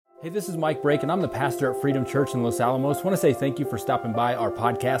Hey, this is Mike Brake, and I'm the pastor at Freedom Church in Los Alamos. I want to say thank you for stopping by our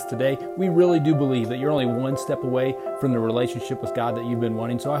podcast today. We really do believe that you're only one step away from the relationship with God that you've been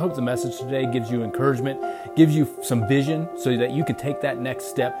wanting. So I hope the message today gives you encouragement, gives you some vision so that you can take that next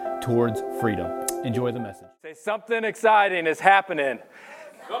step towards freedom. Enjoy the message. Say something exciting is happening.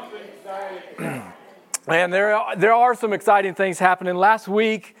 Something exciting. And there are some exciting things happening. Last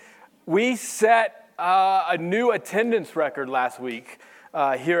week, we set a new attendance record last week.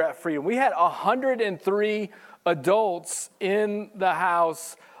 Here at Freedom. We had 103 adults in the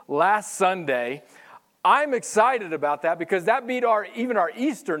house last Sunday. I'm excited about that because that beat even our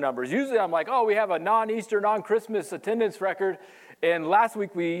Easter numbers. Usually I'm like, we have a non-Easter, non-Christmas attendance record. And last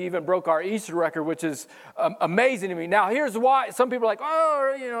week we even broke our Easter record, which is amazing to me. Now, here's why. Some people are like,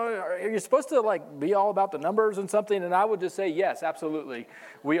 are you supposed to be all about the numbers and something? And I would just say, yes, absolutely,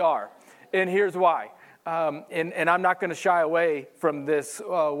 we are. And here's why. And I'm not going to shy away from this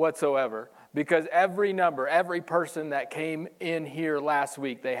whatsoever, because every number, every person that came in here last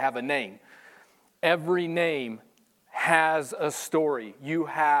week, they have a name. Every name has a story. You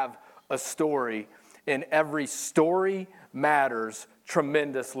have a story, and every story matters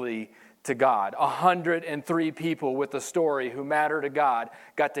tremendously to God. 103 people with a story who matter to God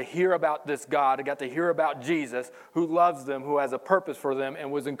got to hear about this God, got to hear about Jesus, who loves them, who has a purpose for them,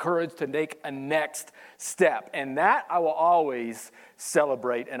 and was encouraged to take a next step. And that I will always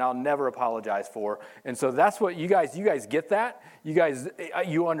celebrate, and I'll never apologize for. And so that's what you guys get that.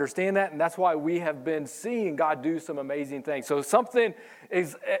 You understand that, and that's why we have been seeing God do some amazing things. So something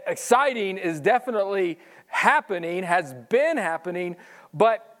is exciting is definitely happening, has been happening,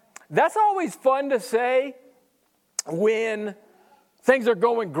 but that's always fun to say when things are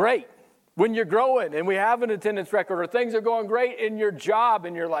going great, when you're growing and we have an attendance record, or things are going great in your job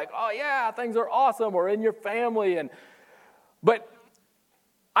and you're like, oh yeah, things are awesome, or in your family. But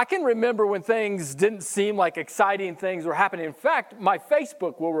I can remember when things didn't seem like exciting things were happening. In fact, my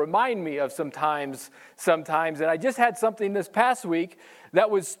Facebook will remind me of sometimes, and I just had something this past week that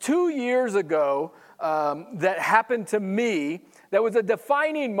was 2 years ago that happened to me. That was a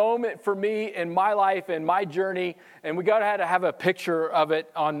defining moment for me in my life and my journey, and we got to have a picture of it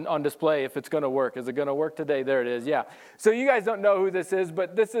on display if it's going to work. Is it going to work today? There it is, yeah. So you guys don't know who this is,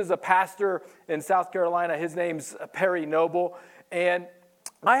 but this is a pastor in South Carolina. His name's Perry Noble, and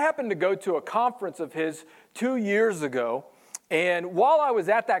I happened to go to a conference of his 2 years ago, and while I was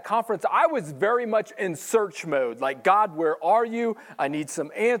at that conference, I was very much in search mode. Like, God, where are you? I need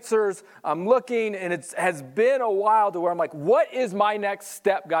some answers. I'm looking, and it has been a while to where I'm like, what is my next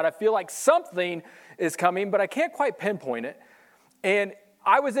step, God? I feel like something is coming, but I can't quite pinpoint it. And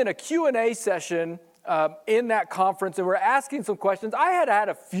I was in a Q&A session in that conference, and we're asking some questions. I had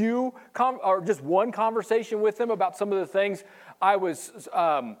a few, or just one conversation with him about some of the things I was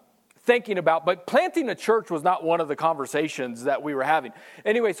thinking about, but planting a church was not one of the conversations that we were having.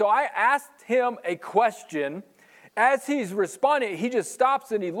 Anyway, so I asked him a question. As he's responding, he just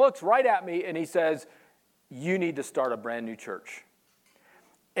stops and he looks right at me and he says, you need to start a brand new church.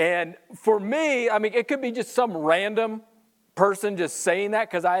 And for me, it could be just some random person just saying that,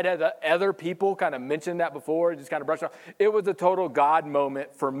 because I had other people kind of mention that before, just kind of brush it off. It was a total God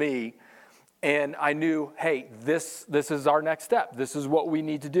moment for me. And I knew, hey, this is our next step. This is what we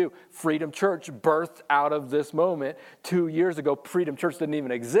need to do. Freedom Church birthed out of this moment 2 years ago. Freedom Church didn't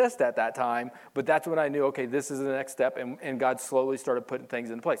even exist at that time, but that's when I knew, okay, this is the next step, and God slowly started putting things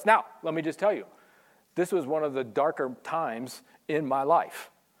in place. Now, let me just tell you, this was one of the darker times in my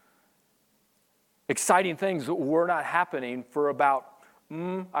life. Exciting things were not happening for about,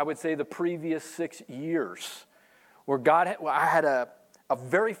 I would say, the previous 6 years, where I had a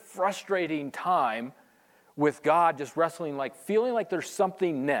very frustrating time with God, just wrestling, feeling like there's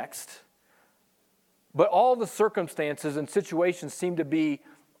something next. But all the circumstances and situations seemed to be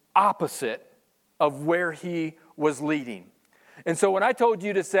opposite of where he was leading. And so when I told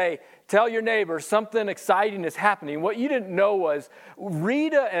you to tell your neighbor something exciting is happening, what you didn't know was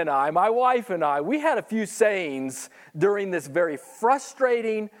Rita and I, my wife and I, we had a few sayings during this very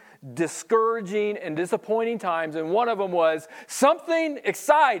frustrating, discouraging, and disappointing times, and one of them was, something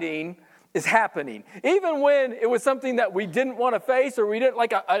exciting is happening. Even when it was something that we didn't want to face, or we didn't,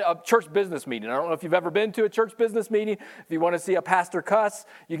 like a church business meeting. I don't know if you've ever been to a church business meeting. If you want to see a pastor cuss,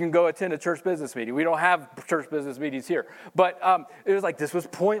 you can go attend a church business meeting. We don't have church business meetings here. But it was like, this was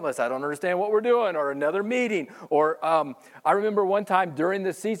pointless. I don't understand what we're doing, or another meeting. Or I remember one time during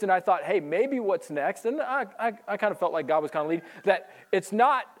this season, I thought, hey, maybe what's next? And I kind of felt like God was kind of leading, that it's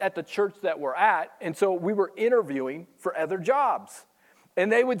not at the church that we're at. And so we were interviewing for other jobs. And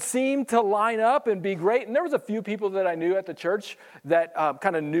they would seem to line up and be great. And there was a few people that I knew at the church that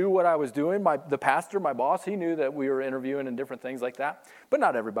kind of knew what I was doing. The pastor, my boss, he knew that we were interviewing and different things like that. But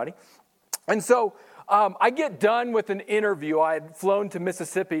not everybody. And so I get done with an interview. I had flown to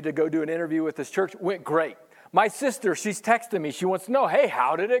Mississippi to go do an interview with this church. Went great. My sister, she's texting me. She wants to know, hey,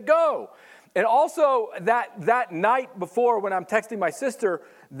 how did it go? And also that night before, when I'm texting my sister,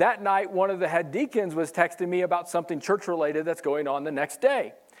 that night one of the head deacons was texting me about something church-related that's going on the next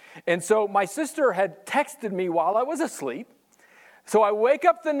day. And so my sister had texted me while I was asleep. So I wake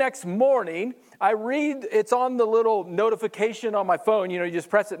up the next morning, I read, it's on the little notification on my phone. You just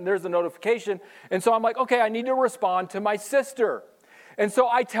press it and there's a notification. And so I'm like, okay, I need to respond to my sister. And so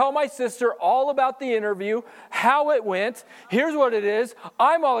I tell my sister all about the interview, how it went. Here's what it is.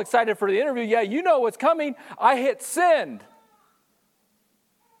 I'm all excited for the interview. Yeah, you know what's coming. I hit send.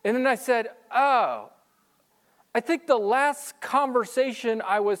 And then I said, oh, I think the last conversation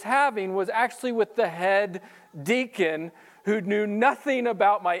I was having was actually with the head deacon who knew nothing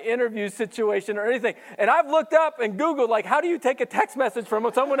about my interview situation or anything. And I've looked up and Googled, how do you take a text message from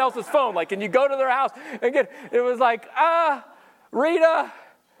someone else's phone? Can you go to their house and get, it was Rita,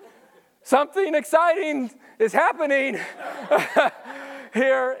 something exciting is happening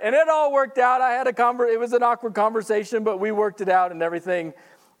here. And it all worked out. I had it was an awkward conversation, but we worked it out and everything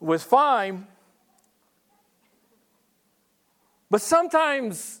was fine. But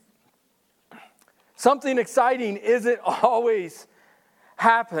sometimes something exciting isn't always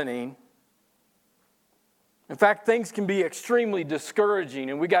happening. In fact, things can be extremely discouraging,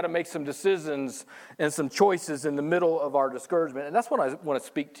 and we got to make some decisions and some choices in the middle of our discouragement. And that's what I want to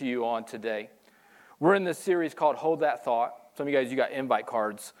speak to you on today. We're in this series called Hold That Thought. Some of you guys, you got invite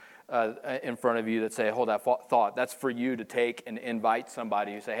cards in front of you that say, Hold That Thought. That's for you to take and invite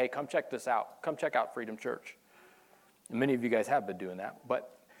somebody who say, hey, come check this out. Come check out Freedom Church. And many of you guys have been doing that.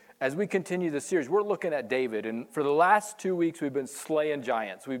 But as we continue this series, we're looking at David. And for the last 2 weeks, we've been slaying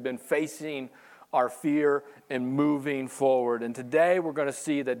giants. We've been facing our fear and moving forward. And today we're going to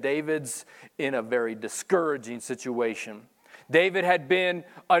see that David's in a very discouraging situation. David had been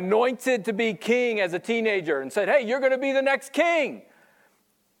anointed to be king as a teenager and said, hey, you're going to be the next king.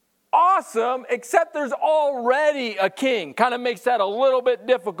 Awesome, except there's already a king. Kind of makes that a little bit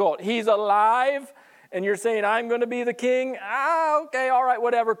difficult. He's alive, and you're saying, I'm going to be the king? Okay, all right,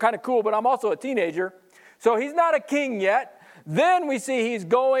 whatever, kind of cool, but I'm also a teenager. So he's not a king yet. Then we see he's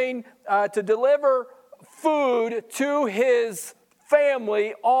going to deliver food to his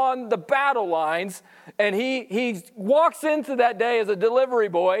family on the battle lines. And he walks into that day as a delivery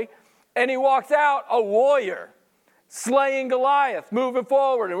boy, and he walks out a warrior, slaying Goliath, moving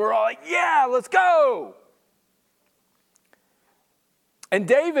forward. And we're all like, yeah, let's go. And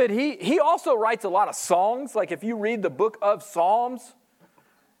David, he also writes a lot of songs. Like if you read the book of Psalms,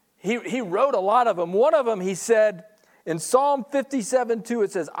 he wrote a lot of them. One of them, he said, in Psalm 57:2,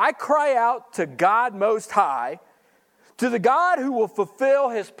 it says, I cry out to God Most High, to the God who will fulfill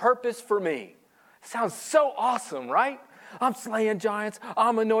his purpose for me. Sounds so awesome, right? I'm slaying giants.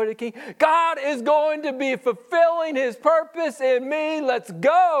 I'm anointed king. God is going to be fulfilling his purpose in me. Let's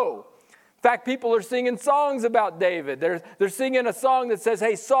go. In fact, people are singing songs about David. They're singing a song that says,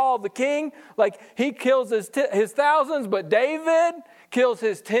 hey, Saul the king, he kills his thousands, but David kills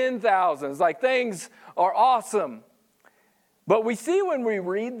his 10,000s. Things are awesome. But we see when we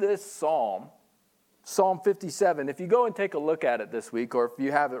read this Psalm 57, if you go and take a look at it this week, or if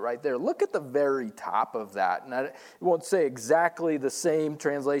you have it right there, look at the very top of that. And it won't say exactly the same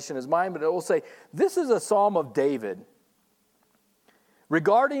translation as mine, but it will say, this is a Psalm of David,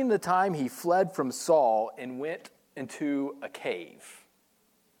 regarding the time he fled from Saul and went into a cave.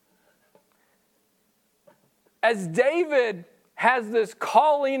 As David has this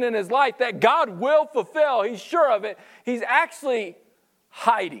calling in his life that God will fulfill, he's sure of it, he's actually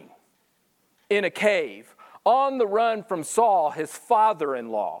hiding in a cave on the run from Saul, his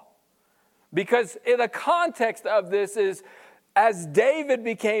father-in-law. Because in the context of this is, as David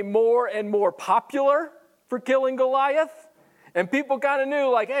became more and more popular for killing Goliath, and people kind of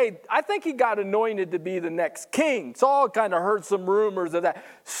knew, hey, I think he got anointed to be the next king. Saul kind of heard some rumors of that.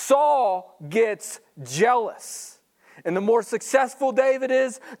 Saul gets jealous. And the more successful David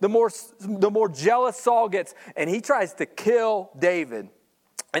is, the more jealous Saul gets. And he tries to kill David.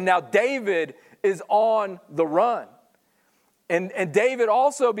 And now David is on the run. And David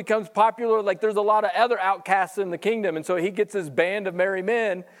also becomes popular. There's a lot of other outcasts in the kingdom. And so he gets his band of merry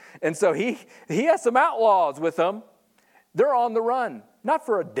men. And so he has some outlaws with him. They're on the run. Not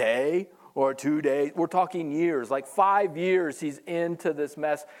for a day or 2 days. We're talking years. 5 years he's into this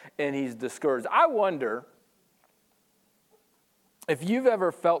mess and he's discouraged. I wonder if you've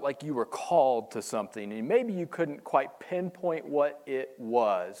ever felt like you were called to something and maybe you couldn't quite pinpoint what it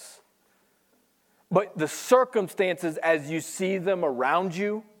was, but the circumstances as you see them around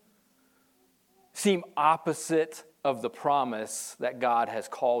you seem opposite of the promise that God has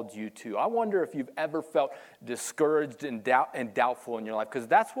called you to. I wonder if you've ever felt discouraged and doubtful in your life, because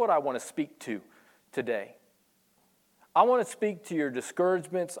that's what I want to speak to today. I want to speak to your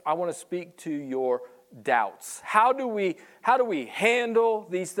discouragements. I want to speak to your doubts. How do we handle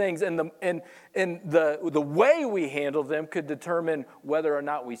these things? And the way we handle them could determine whether or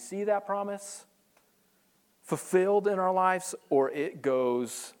not we see that promise fulfilled in our lives or it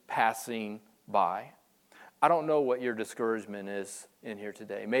goes passing by. I don't know what your discouragement is in here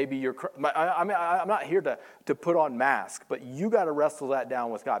today. Maybe I'm not here to put on masks, but you got to wrestle that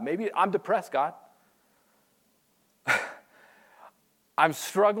down with God. Maybe I'm depressed, God. I'm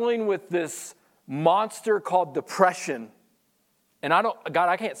struggling with this monster called depression. And God,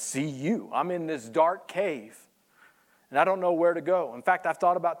 I can't see you. I'm in this dark cave. And I don't know where to go. In fact, I've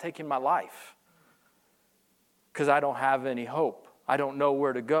thought about taking my life because I don't have any hope. I don't know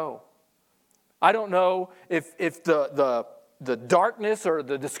where to go. I don't know if the darkness or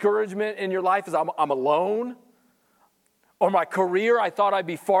the discouragement in your life is I'm alone, or my career, I thought I'd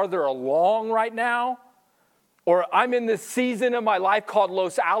be farther along right now, or I'm in this season of my life called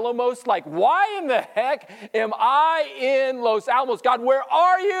Los Alamos. Like, why in the heck am I in Los Alamos? God, where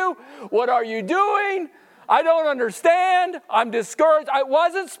are you? What are you doing? I don't understand. I'm discouraged. I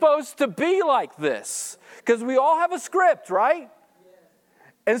wasn't supposed to be like this, because we all have a script, right?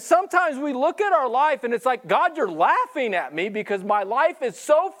 And sometimes we look at our life and it's like, God, you're laughing at me because my life is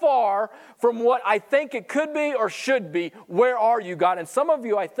so far from what I think it could be or should be. Where are you, God? And some of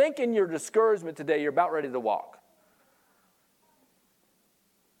you, I think in your discouragement today, you're about ready to walk.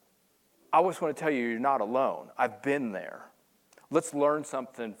 I just want to tell you, you're not alone. I've been there. Let's learn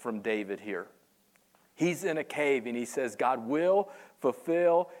something from David here. He's in a cave and he says, God will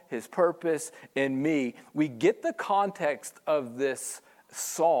fulfill his purpose in me. We get the context of this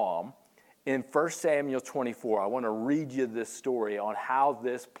psalm in 1 Samuel 24. I want to read you this story on how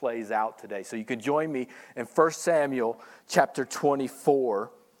this plays out today. So you can join me in 1 Samuel chapter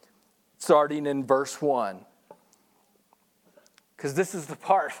 24, starting in verse 1. Because this is the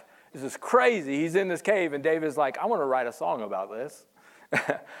part, this is crazy. He's in this cave and David's like, I want to write a song about this.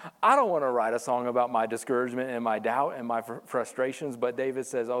 I don't want to write a song about my discouragement and my doubt and my frustrations, but David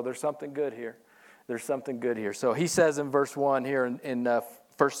says, oh, there's something good here. There's something good here. So he says in verse 1 here in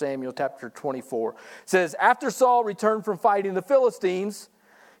 1 Samuel chapter 24, says, after Saul returned from fighting the Philistines,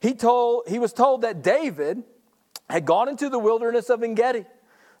 he was told that David had gone into the wilderness of En-Gedi.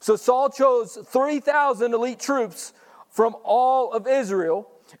 So Saul chose 3,000 elite troops from all of Israel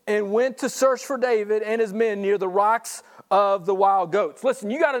and went to search for David and his men near the rocks of the wild goats. Listen,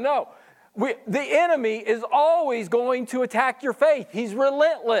 you got to know, the enemy is always going to attack your faith. He's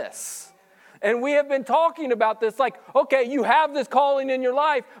relentless. And we have been talking about this like, okay, you have this calling in your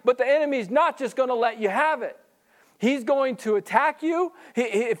life, but the enemy's not just going to let you have it. He's going to attack you.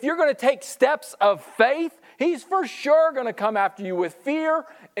 If you're going to take steps of faith, he's for sure going to come after you with fear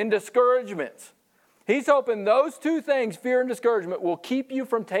and discouragement. He's hoping those two things, fear and discouragement, will keep you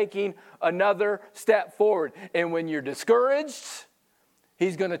from taking another step forward. And when you're discouraged,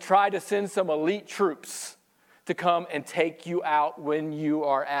 he's going to try to send some elite troops to come and take you out when you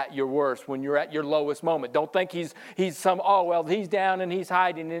are at your worst, when you're at your lowest moment. Don't think he's he's down and he's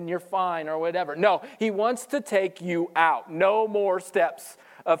hiding and you're fine or whatever. No, he wants to take you out. No more steps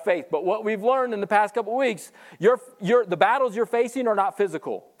of faith. But what we've learned in the past couple of weeks, the battles you're facing are not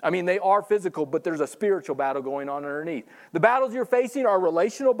physical. I mean, they are physical, but there's a spiritual battle going on underneath. The battles you're facing are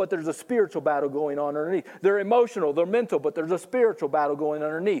relational, but there's a spiritual battle going on underneath. They're emotional, they're mental, but there's a spiritual battle going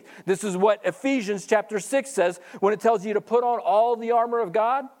underneath. This is what Ephesians chapter 6 says when it tells you to put on all the armor of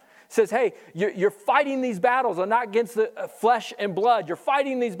God. It says, hey, you're fighting these battles and not against the flesh and blood. You're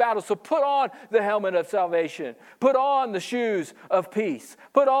fighting these battles, so put on the helmet of salvation. Put on the shoes of peace.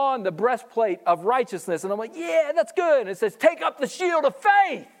 Put on the breastplate of righteousness. And I'm like, yeah, that's good. And it says, take up the shield of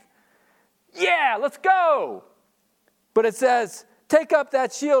faith. Yeah, let's go. But it says, take up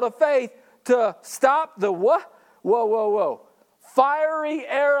that shield of faith to stop the what? Whoa. Fiery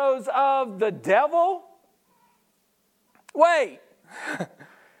arrows of the devil? Wait.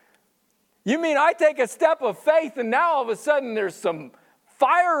 You mean I take a step of faith and now all of a sudden there's some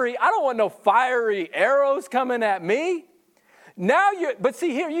I don't want no fiery arrows coming at me. But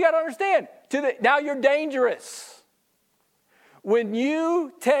see here, you got to understand, now you're dangerous. When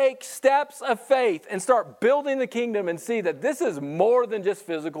you take steps of faith and start building the kingdom and see that this is more than just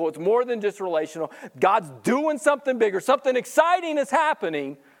physical, it's more than just relational, God's doing something bigger, something exciting is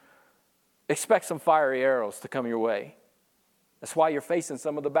happening, expect some fiery arrows to come your way. That's why you're facing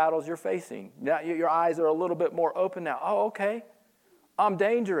some of the battles you're facing. Now your eyes are a little bit more open now. Oh, okay. I'm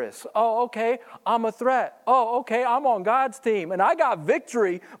dangerous. Oh, okay. I'm a threat. Oh, okay. I'm on God's team and I got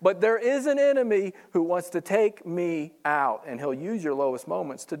victory, but there is an enemy who wants to take me out, and he'll use your lowest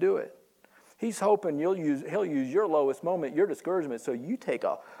moments to do it. He's hoping he'll use your lowest moment, your discouragement, so you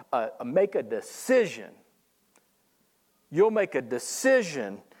make a decision. You'll make a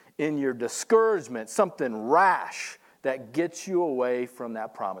decision in your discouragement, something rash that gets you away from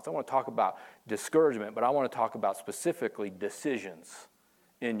that promise. I want to talk about discouragement, but I want to talk about specifically decisions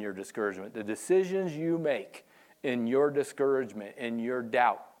in your discouragement. The decisions you make in your discouragement, in your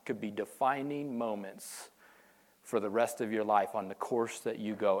doubt, could be defining moments for the rest of your life on the course that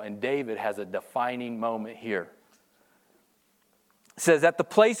you go. And David has a defining moment here. It says, at the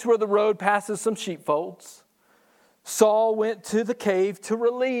place where the road passes some sheepfolds, Saul went to the cave to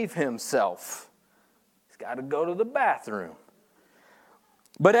relieve himself. He's got to go to the bathroom.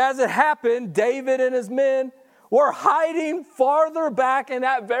 But as it happened, David and his men were hiding farther back in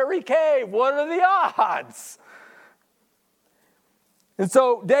that very cave. What are the odds? And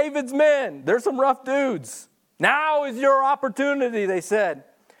so David's men, they're some rough dudes. Now is your opportunity, they said.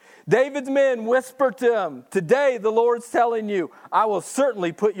 David's men whispered to him, today the Lord's telling you, I will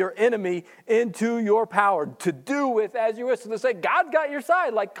certainly put your enemy into your power to do with as you wish. So they say, God's got your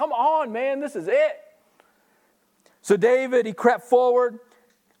side. Like, come on, man, this is it. So David, he crept forward,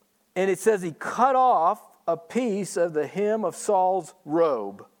 and it says he cut off a piece of the hem of Saul's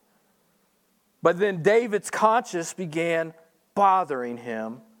robe. But then David's conscience began bothering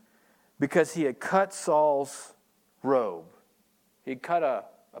him because he had cut Saul's robe. He had cut a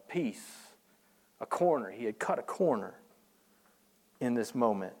piece, a corner. He had cut a corner in this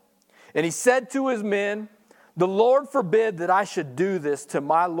moment. And he said to his men, the Lord forbid that I should do this to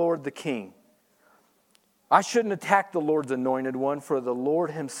my Lord the king. I shouldn't attack the Lord's anointed one, for the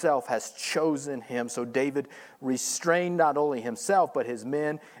Lord himself has chosen him. So David restrained not only himself, but his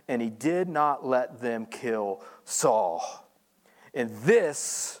men, and he did not let them kill Saul. And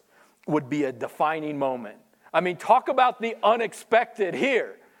this would be a defining moment. I mean, talk about the unexpected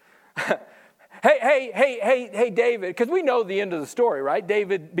here. Hey, David, because we know the end of the story, right?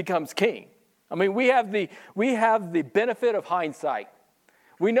 David becomes king. I mean, we have the benefit of hindsight.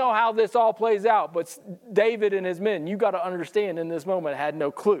 We know how this all plays out, but David and his men, you got to understand, in this moment, had no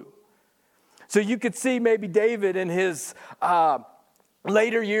clue. So you could see maybe David in his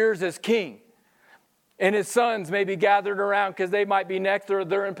later years as king, and his sons maybe gathered around because they might be next or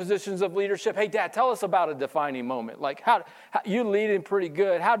they're in positions of leadership. Hey, Dad, tell us about a defining moment. Like, how you leading pretty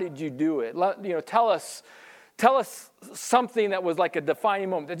good. How did you do it? Tell us something that was like a defining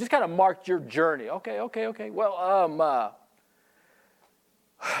moment that just kind of marked your journey. Okay. Well,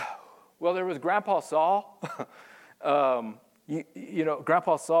 there was Grandpa Saul. Grandpa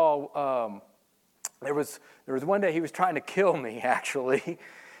Saul. There was one day he was trying to kill me, actually,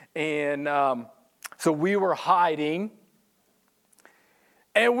 and so we were hiding,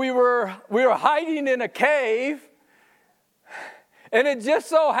 and we were hiding in a cave, and it just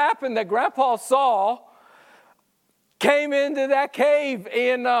so happened that Grandpa Saul came into that cave,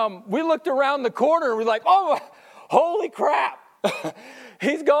 and we looked around the corner, and we're like, oh, holy crap.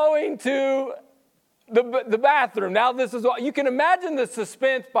 He's going to the bathroom. Now this is what you can imagine the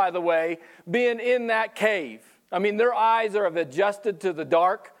suspense, by the way, being in that cave. I mean, their eyes are adjusted to the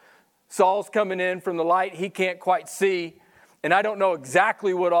dark. Saul's coming in from the light. He can't quite see. And I don't know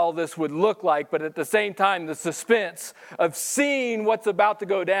exactly what all this would look like, but at the same time, the suspense of seeing what's about to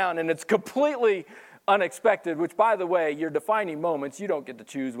go down, and it's completely unexpected, which, by the way, your defining moments, you don't get to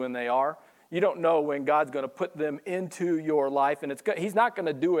choose when they are. You don't know when God's going to put them into your life, and He's not going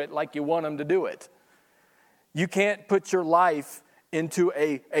to do it like you want Him to do it. You can't put your life into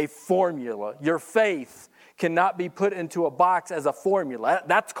a formula. Your faith cannot be put into a box as a formula.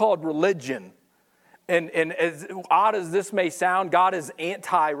 That's called religion. And as odd as this may sound, God is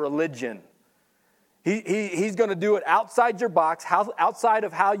anti-religion. He's going to do it outside your box, outside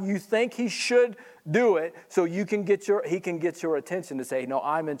of how you think He should do it, so He can get your attention to say, no,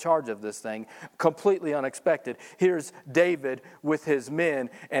 I'm in charge of this thing. Completely unexpected. Here's David with his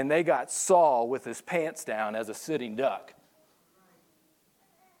men, and they got Saul with his pants down as a sitting duck.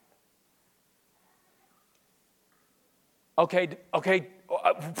 Okay,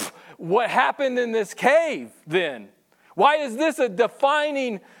 what happened in this cave then? Why is this a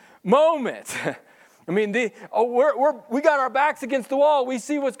defining moment? I mean, we got our backs against the wall. We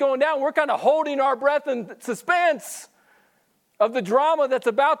see what's going down. We're kind of holding our breath in suspense of the drama that's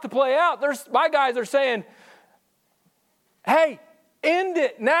about to play out. My guys are saying, hey, end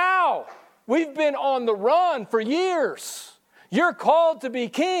it now. We've been on the run for years. You're called to be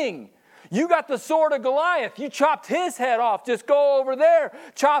king. You got the sword of Goliath. You chopped his head off. Just go over there,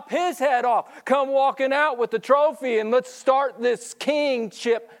 chop his head off. Come walking out with the trophy and let's start this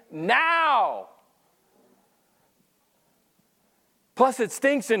kingship now. Plus it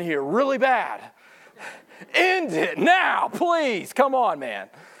stinks in here really bad. End it now, please. Come on, man.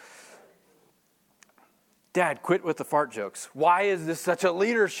 Dad, quit with the fart jokes. Why is this such a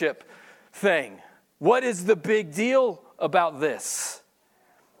leadership thing? What is the big deal about this?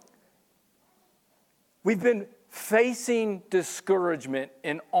 We've been facing discouragement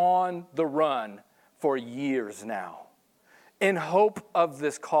and on the run for years now in hope of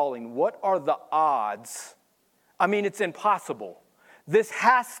this calling. What are the odds? I mean, it's impossible. This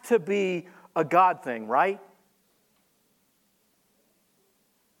has to be a God thing, right?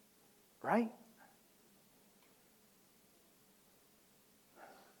 Right?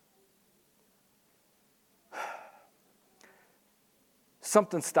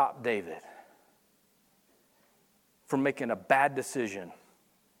 Something stopped David from making a bad decision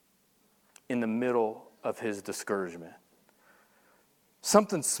in the middle of his discouragement.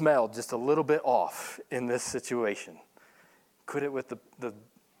 Something smelled just a little bit off in this situation. Quit it with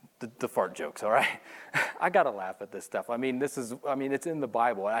the fart jokes, all right? I got to laugh at this stuff. I mean, it's in the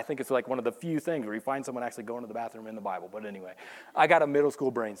Bible. And I think it's like one of the few things where you find someone actually going to the bathroom in the Bible. But anyway, I got a middle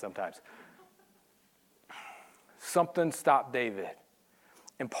school brain sometimes. Something stopped David.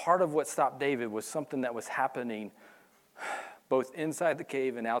 And part of what stopped David was something that was happening both inside the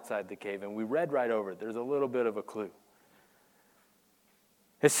cave and outside the cave. And we read right over it. There's a little bit of a clue.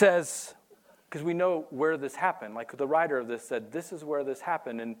 It says, because we know where this happened. Like the writer of this said, this is where this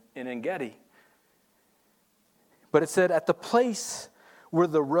happened in En-Gedi. But it said, at the place where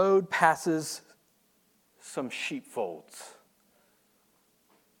the road passes some sheepfolds.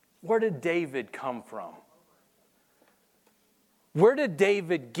 Where did David come from? Where did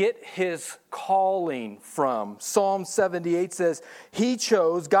David get his calling from? Psalm 78 says,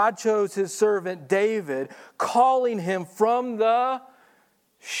 God chose his servant David, calling him from the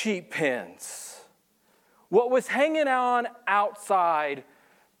sheep pens. What was hanging on outside,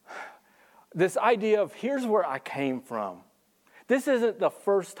 this idea of here's where I came from. This isn't the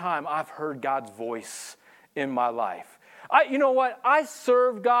first time I've heard God's voice in my life. You know what? I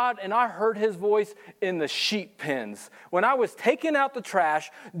served God and I heard his voice in the sheep pens. When I was taking out the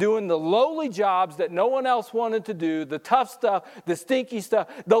trash, doing the lowly jobs that no one else wanted to do, the tough stuff, the stinky stuff,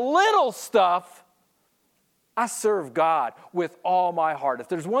 the little stuff, I served God with all my heart. If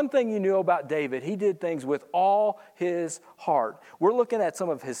there's one thing you knew about David, he did things with all his heart. We're looking at some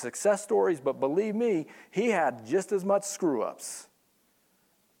of his success stories, but believe me, he had just as much screw-ups.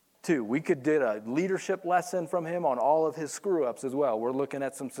 Too. We could do a leadership lesson from him on all of his screw-ups as well. We're looking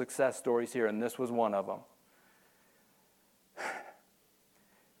at some success stories here, and this was one of them.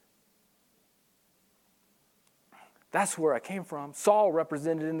 That's where I came from. Saul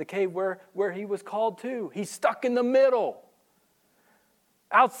represented in the cave where he was called to. He's stuck in the middle.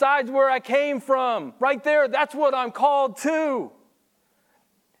 Outside's where I came from. Right there, that's what I'm called to.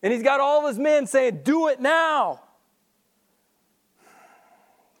 And he's got all of his men saying, do it now.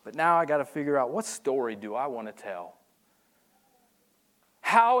 But now I got to figure out, what story do I want to tell?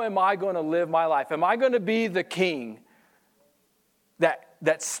 How am I going to live my life? Am I going to be the king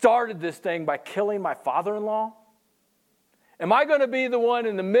that started this thing by killing my father-in-law? Am I going to be the one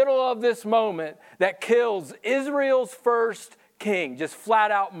in the middle of this moment that kills Israel's first king, just flat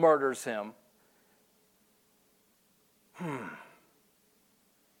out murders him? I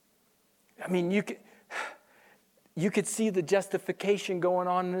mean, you could see the justification going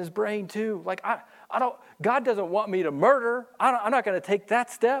on in his brain too. Like, God doesn't want me to murder. I'm not going to take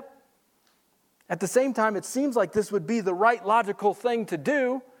that step. At the same time, it seems like this would be the right logical thing to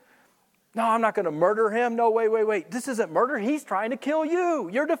do. No, I'm not going to murder him. No, wait. This isn't murder. He's trying to kill you.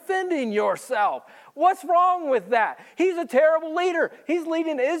 You're defending yourself. What's wrong with that? He's a terrible leader. He's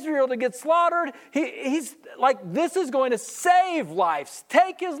leading Israel to get slaughtered. He's like, this is going to save lives.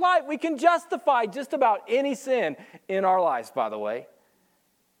 Take his life. We can justify just about any sin in our lives, by the way.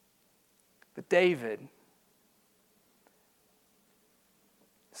 But David,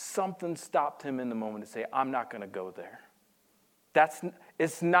 something stopped him in the moment to say, I'm not going to go there.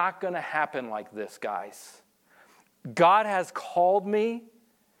 It's not going to happen like this, guys. God has called me,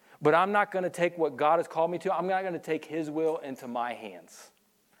 but I'm not going to take what God has called me to. I'm not going to take his will into my hands.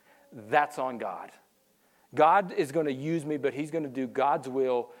 That's on God. God is going to use me, but he's going to do God's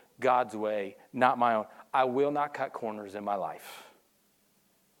will, God's way, not my own. I will not cut corners in my life.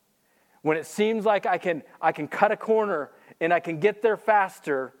 When it seems like I can cut a corner and I can get there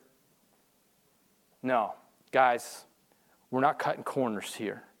faster, no, guys, we're not cutting corners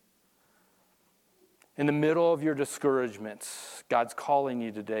here. In the middle of your discouragements, God's calling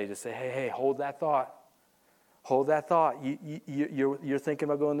you today to say, hey, hold that thought. Hold that thought. You're thinking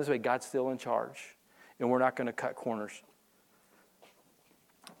about going this way. God's still in charge, and we're not going to cut corners.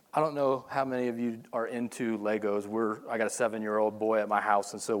 I don't know how many of you are into Legos. I got a 7-year-old boy at my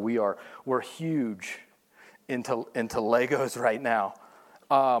house, and so we're huge into Legos right now.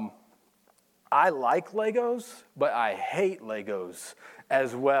 I like Legos, but I hate Legos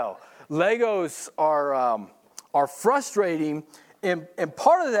as well. Legos are frustrating, and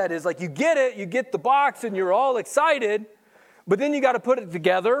part of that is like you get the box, and you're all excited, but then you got to put it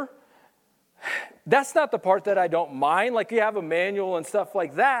together. That's not the part that I don't mind. Like you have a manual and stuff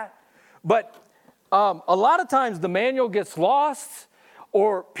like that. But a lot of times the manual gets lost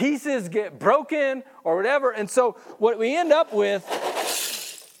or pieces get broken or whatever. And so what we end up with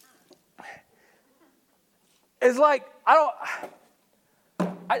is like, I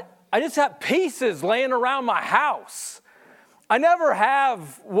just have pieces laying around my house. I never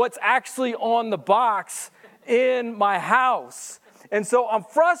have what's actually on the box in my house. And so I'm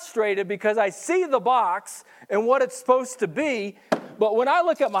frustrated because I see the box and what it's supposed to be, but when I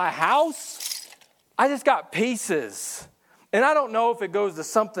look at my house, I just got pieces. And I don't know if it goes to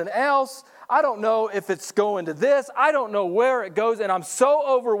something else. I don't know if it's going to this. I don't know where it goes. And I'm so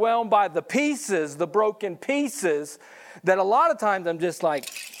overwhelmed by the pieces, the broken pieces, that a lot of times I'm just like,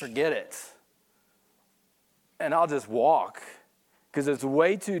 forget it. And I'll just walk because it's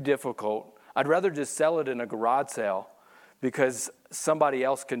way too difficult. I'd rather just sell it in a garage sale because somebody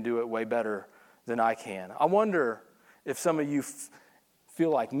else can do it way better than I can. I wonder if some of you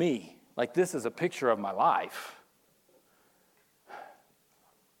feel like me, like this is a picture of my life.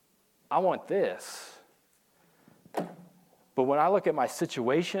 I want this. But when I look at my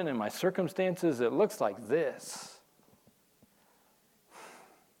situation and my circumstances, it looks like this.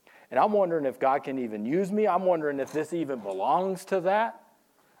 And I'm wondering if God can even use me. I'm wondering if this even belongs to that.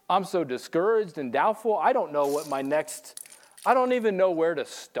 I'm so discouraged and doubtful. I don't even know where to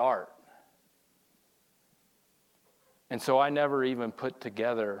start. And so I never even put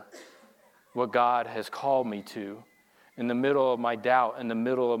together what God has called me to in the middle of my doubt, in the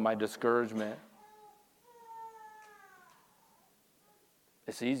middle of my discouragement.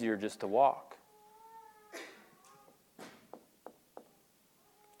 It's easier just to walk.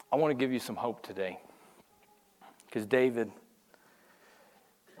 I want to give you some hope today. Because David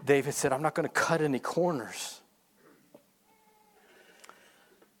said, I'm not going to cut any corners.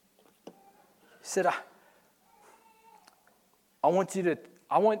 He said, I want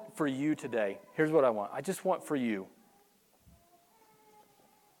for you today, here's what I want. I just want for you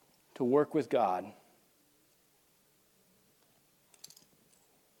to work with God.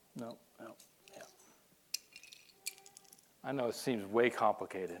 No. Yeah. I know it seems way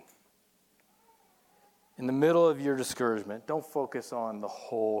complicated. In the middle of your discouragement, don't focus on the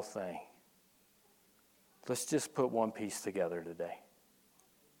whole thing. Let's just put one piece together today.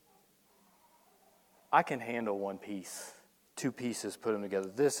 I can handle one piece, 2 pieces, put them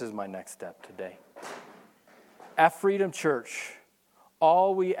together. This is my next step today. At Freedom Church,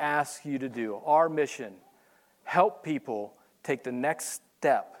 all we ask you to do, our mission, help people take the next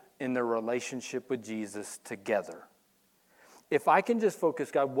step in their relationship with Jesus together. If I can just focus,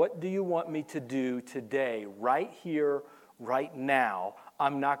 God, what do you want me to do today, right here, right now?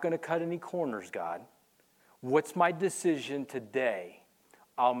 I'm not going to cut any corners, God. What's my decision today?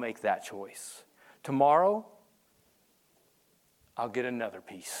 I'll make that choice. Tomorrow, I'll get another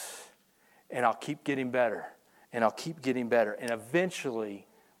piece. And I'll keep getting better. And I'll keep getting better. And eventually,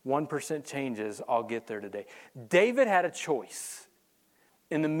 1% changes, I'll get there today. David had a choice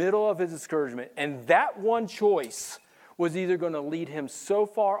in the middle of his discouragement. And that one choice was either going to lead him so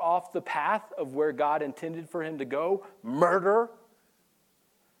far off the path of where God intended for him to go, murder,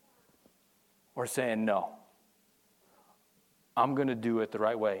 or saying, no, I'm going to do it the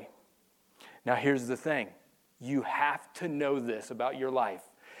right way. Now, here's the thing. You have to know this about your life.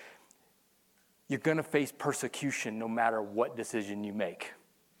 You're going to face persecution no matter what decision you make.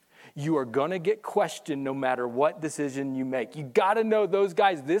 You are going to get questioned no matter what decision you make. You got to know those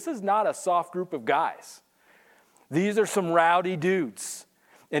guys. This is not a soft group of guys. These are some rowdy dudes.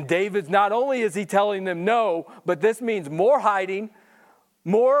 And David's not only is he telling them no, but this means more hiding,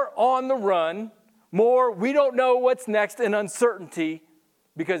 more on the run, more we don't know what's next and uncertainty.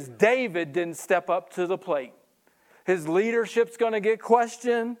 because David didn't step up to the plate. His leadership's going to get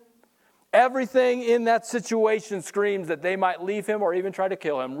questioned. Everything in that situation screams that they might leave him or even try to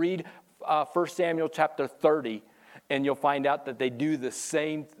kill him. Read 1 Samuel chapter 30, and you'll find out that they do the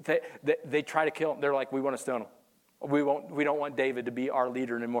same thing. They try to kill him. They're like, we want to stone him. We don't want David to be our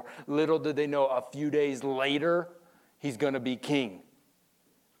leader anymore. Little did they know, a few days later, he's going to be king.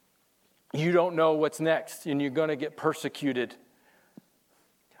 You don't know what's next, and you're going to get persecuted.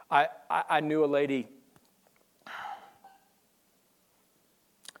 I knew a lady.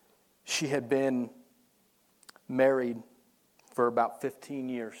 She had been married for about 15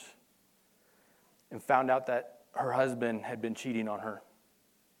 years and found out that her husband had been cheating on her.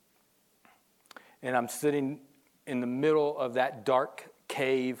 And I'm sitting in the middle of that dark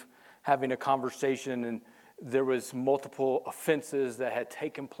cave having a conversation, and there was multiple offenses that had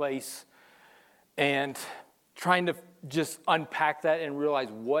taken place, and trying to just unpack that and realize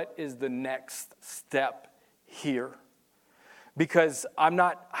what is the next step here. Because I'm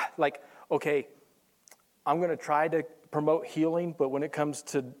not like, okay, I'm going to try to promote healing, but when it comes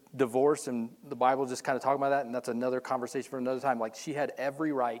to divorce, and the Bible just kind of talking about that, and that's another conversation for another time, like she had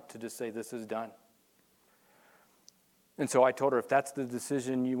every right to just say, this is done. And so I told her, if that's the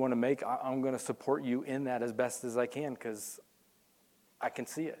decision you want to make, I'm going to support you in that as best as I can, because I can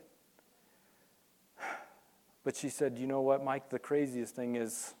see it. But she said, you know what, Mike, the craziest thing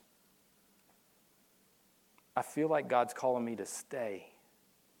is I feel like God's calling me to stay.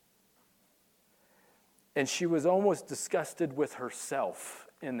 And she was almost disgusted with herself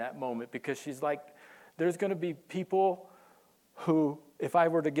in that moment, because she's like, there's going to be people who, if I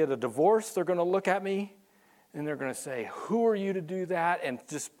were to get a divorce, they're going to look at me and they're going to say, who are you to do that? And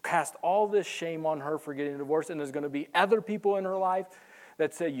just cast all this shame on her for getting a divorce. And there's going to be other people in her life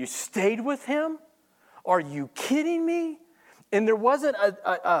that say, you stayed with him? Are you kidding me? And there wasn't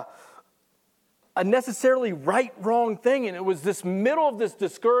a necessarily right, wrong thing. And it was this middle of this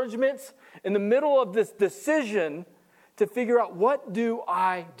discouragement, in the middle of this decision to figure out, what do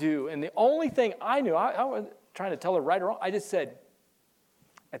I do? And the only thing I knew, I wasn't trying to tell her right or wrong. I just said,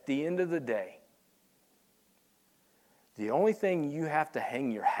 at the end of the day, the only thing you have to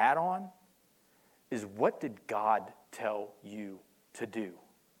hang your hat on is, what did God tell you to do?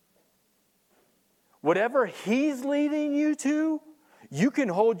 Whatever he's leading you to, you can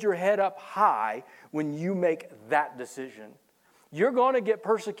hold your head up high when you make that decision. You're going to get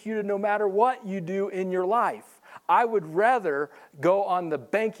persecuted no matter what you do in your life. I would rather go on the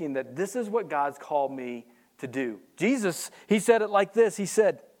banking that this is what God's called me to do. Jesus, he said it like this. He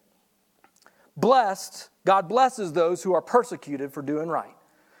said, God blesses those who are persecuted for doing right,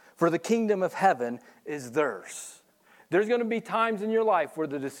 for the kingdom of heaven is theirs. There's going to be times in your life where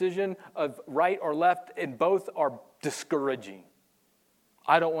the decision of right or left, and both are discouraging.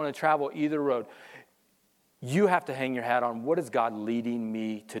 I don't want to travel either road. You have to hang your hat on, what is God leading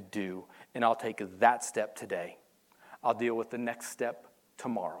me to do? And I'll take that step today. I'll deal with the next step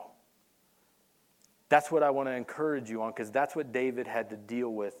tomorrow. That's what I want to encourage you on, because that's what David had to deal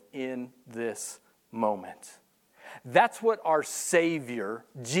with in this moment. That's what our Savior,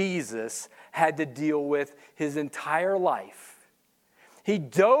 Jesus, had to deal with his entire life. He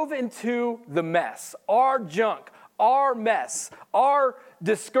dove into the mess, our junk, our mess, our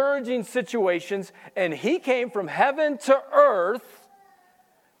discouraging situations, and he came from heaven to earth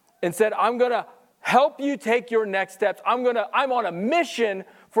and said, I'm going to help you take your next steps. I'm on a mission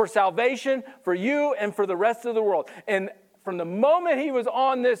for salvation for you and for the rest of the world. And from the moment he was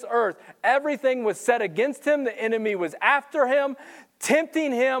on this earth, everything was set against him. The enemy was after him,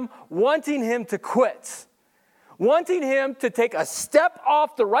 tempting him, wanting him to quit, wanting him to take a step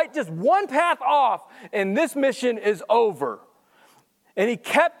off the right, just one path off, and this mission is over. And he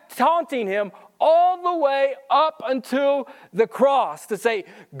kept taunting him all the way up until the cross to say,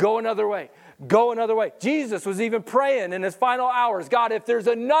 go another way. Go another way. Jesus was even praying in his final hours, God, if there's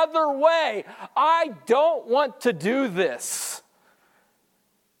another way, I don't want to do this.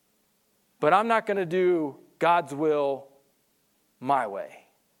 But I'm not going to do God's will my way.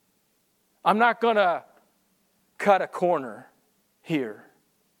 I'm not going to cut a corner here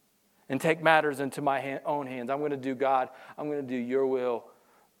and take matters into my own hands. I'm going to do God. I'm going to do your will,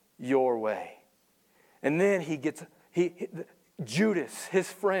 your way. And then Judas,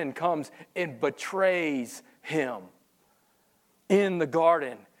 his friend, comes and betrays him in the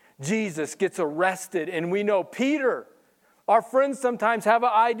garden. Jesus gets arrested, and we know Peter, our friends sometimes have an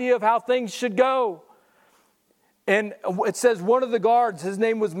idea of how things should go. And it says one of the guards, his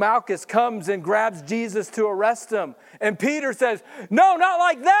name was Malchus, comes and grabs Jesus to arrest him. And Peter says, no, not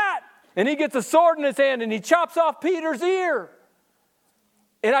like that. And he gets a sword in his hand and he chops off Peter's ear.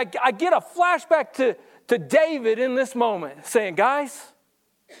 And I get a flashback to David in this moment saying, guys,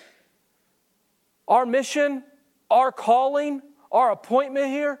 our mission, our calling, our appointment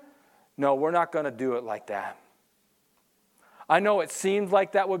here, no, we're not going to do it like that. I know it seems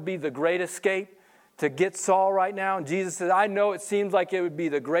like that would be the great escape to get Saul right now. And Jesus said, I know it seems like it would be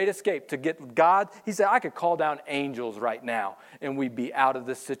the great escape to get God. He said, I could call down angels right now and we'd be out of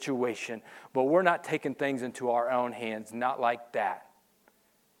this situation. But we're not taking things into our own hands, not like that.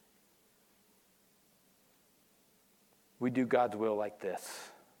 We do God's will like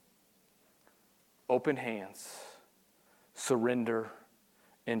this. Open hands, surrender,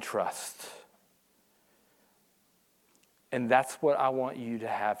 and trust. And that's what I want you to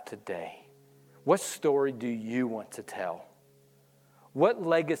have today. What story do you want to tell? What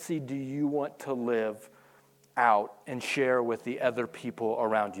legacy do you want to live out and share with the other people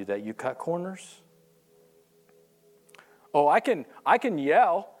around you? That you cut corners? Oh, I can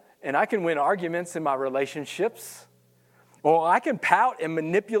yell and I can win arguments in my relationships. Or I can pout and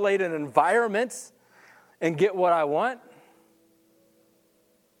manipulate an environment and get what I want.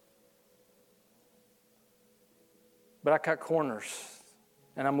 But I cut corners,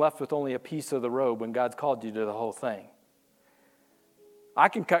 and I'm left with only a piece of the robe when God's called you to the whole thing. I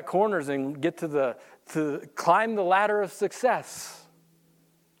can cut corners and get to climb the ladder of success.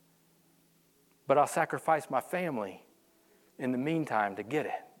 But I'll sacrifice my family in the meantime to get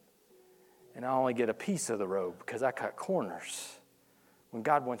it. And I only get a piece of the robe because I cut corners when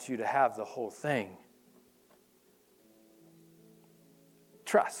God wants you to have the whole thing.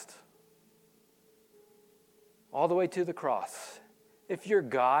 Trust. All the way to the cross. If you're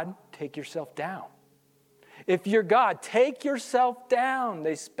God, take yourself down. If you're God, take yourself down.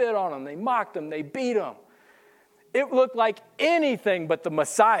 They spit on him. They mocked him. They beat him. It looked like anything but the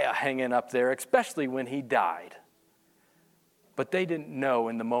Messiah hanging up there, especially when he died. But they didn't know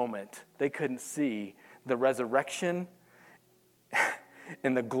in the moment. They couldn't see the resurrection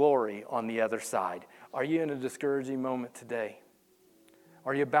and the glory on the other side. Are you in a discouraging moment today?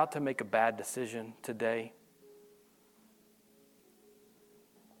 Are you about to make a bad decision today?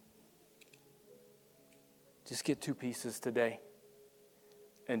 Just get 2 pieces today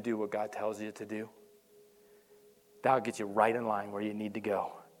and do what God tells you to do. That'll get you right in line where you need to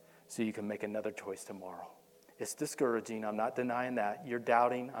go so you can make another choice tomorrow. It's discouraging. I'm not denying that. You're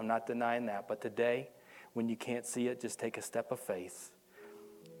doubting. I'm not denying that. But today, when you can't see it, just take a step of faith.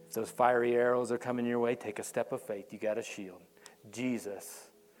 If those fiery arrows are coming your way, take a step of faith. You got a shield. Jesus,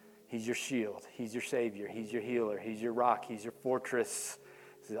 he's your shield. He's your Savior. He's your healer. He's your rock. He's your fortress.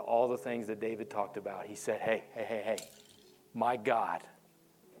 These are all the things that David talked about. He said, hey, my God,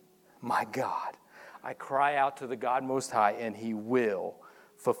 I cry out to the God Most High, and he will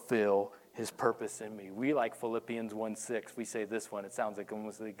fulfill his purpose in me. We like Philippians 1:6. We say this one. It sounds like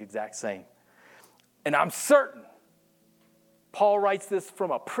almost the exact same. And I'm certain, Paul writes this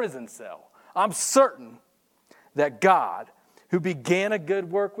from a prison cell. I'm certain that God, who began a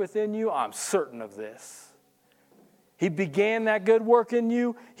good work within you, I'm certain of this. He began that good work in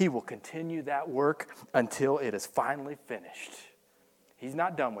you. He will continue that work until it is finally finished. He's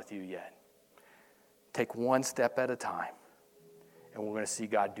not done with you yet. Take one step at a time. And we're going to see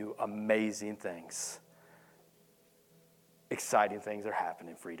God do amazing things. Exciting things are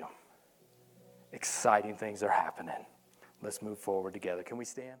happening, Freedom. Exciting things are happening. Let's move forward together. Can we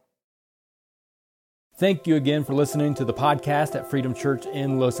stand? Thank you again for listening to the podcast at Freedom Church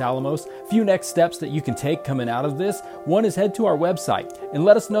in Los Alamos. A few next steps that you can take coming out of this. One is head to our website and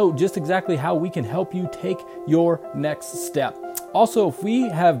let us know just exactly how we can help you take your next step. Also, if we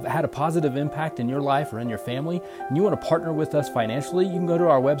have had a positive impact in your life or in your family and you want to partner with us financially, you can go to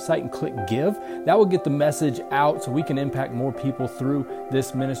our website and click Give. That will get the message out so we can impact more people through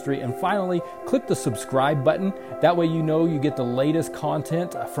this ministry. And finally, click the subscribe button. That way you know you get the latest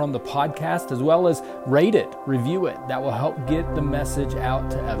content from the podcast, as well as rate it, review it. That will help get the message out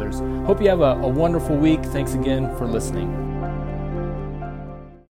to others. Hope you have a wonderful week. Thanks again for listening.